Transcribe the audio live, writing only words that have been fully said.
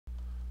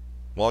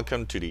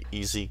Welcome to the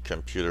Easy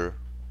Computer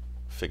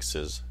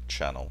Fixes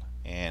channel.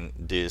 And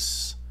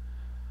this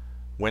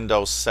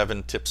Windows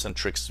 7 tips and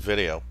tricks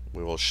video,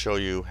 we will show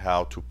you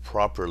how to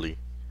properly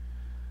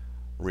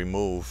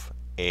remove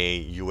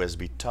a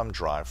USB thumb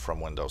drive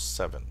from Windows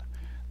 7.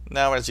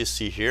 Now, as you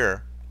see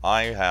here,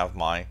 I have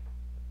my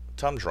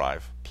thumb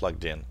drive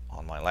plugged in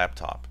on my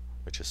laptop,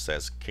 which it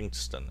says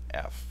Kingston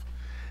F.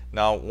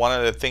 Now, one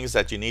of the things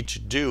that you need to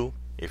do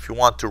if you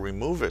want to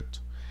remove it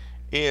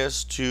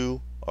is to,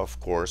 of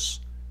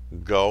course,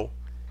 go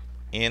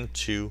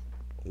into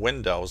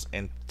Windows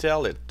and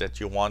tell it that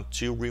you want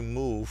to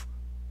remove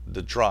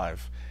the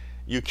drive.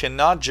 You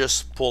cannot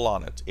just pull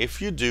on it.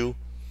 If you do,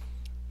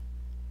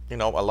 a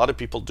lot of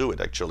people do it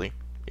actually.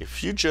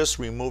 If you just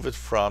remove it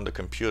from the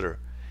computer,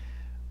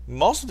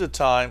 most of the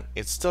time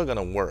it's still going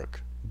to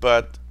work,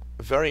 but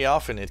very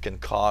often it can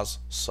cause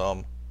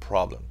some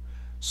problem.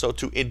 So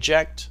to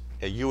eject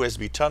a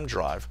USB thumb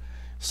drive,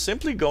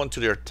 simply go into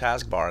your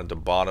taskbar at the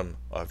bottom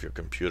of your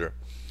computer.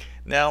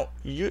 Now,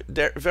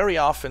 very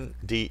often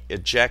the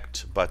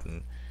eject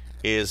button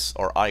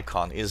or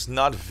icon is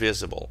not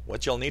visible.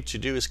 What you'll need to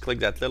do is click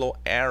that little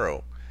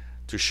arrow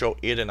to show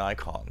hidden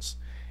icons.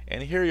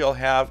 And here you'll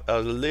have a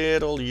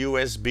little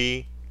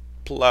USB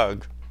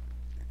plug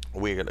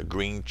with a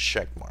green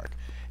check mark.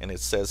 And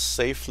it says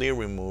safely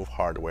remove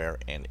hardware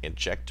and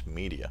eject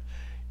media.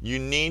 You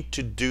need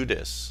to do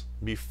this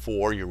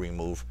before you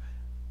remove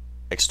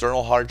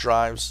external hard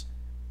drives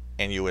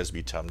and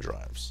USB thumb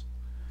drives.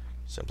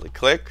 Simply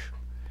click.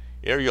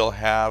 Here you'll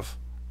have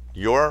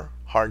your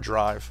hard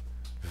drive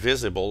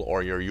visible,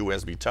 or your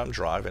USB thumb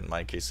drive. In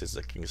my case it's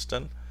a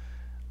Kingston.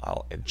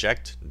 I'll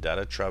eject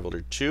Data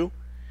Traveler 2,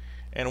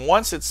 and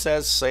once it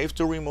says safe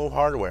to remove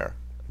hardware,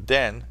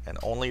 then and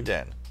only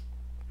then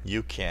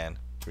you can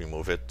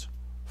remove it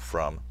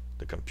from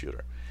the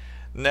computer.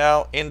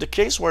 Now, in the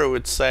case where it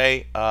would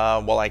say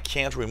well, I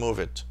can't remove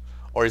it,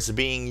 or it's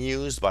being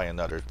used by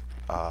another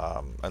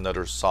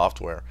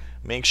software,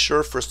 make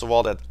sure first of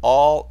all that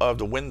all of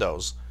the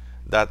windows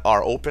that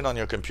are open on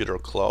your computer are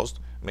closed.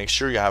 Make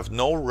sure you have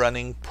no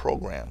running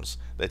programs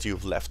that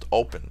you've left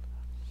open.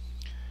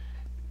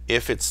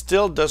 If it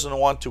still doesn't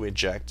want to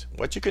eject,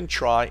 what you can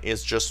try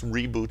is just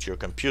reboot your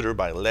computer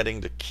by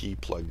letting the key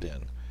plugged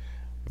in.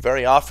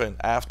 Very often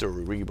after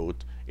a reboot,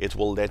 it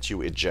will let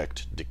you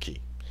eject the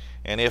key.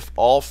 And if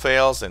all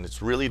fails and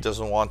it really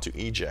doesn't want to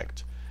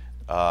eject,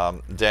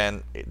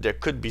 then there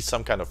could be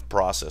some kind of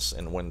process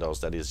in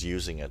Windows that is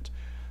using it.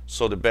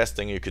 So the best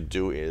thing you could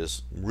do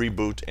is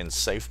reboot in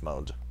safe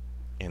mode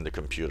in the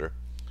computer,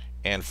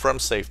 and from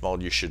safe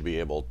mode you should be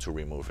able to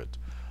remove it.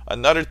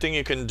 Another thing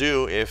you can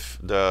do if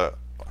the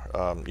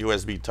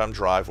USB thumb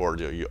drive or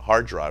the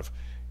hard drive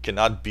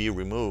cannot be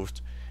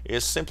removed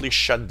is simply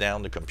shut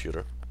down the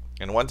computer,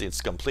 and once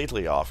it's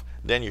completely off,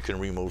 then you can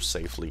remove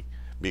safely,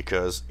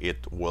 because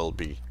it will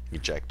be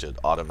ejected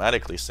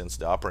automatically since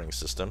the operating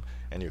system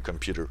and your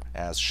computer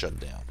has shut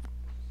down.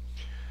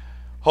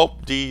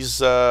 Hope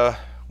these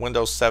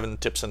Windows 7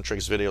 tips and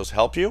tricks videos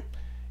help you.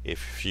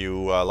 If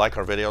you like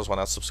our videos, why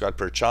not subscribe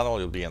to our channel?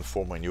 You'll be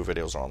informed when new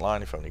videos are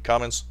online. If you have any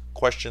comments,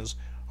 questions,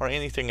 or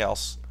anything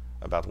else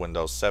about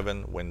Windows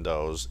 7,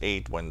 Windows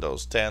 8,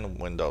 Windows 10,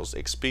 Windows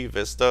XP,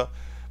 Vista,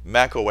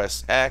 Mac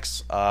OS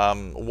X,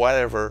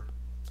 whatever,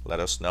 let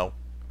us know,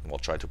 and we'll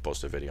try to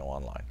post a video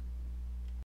online.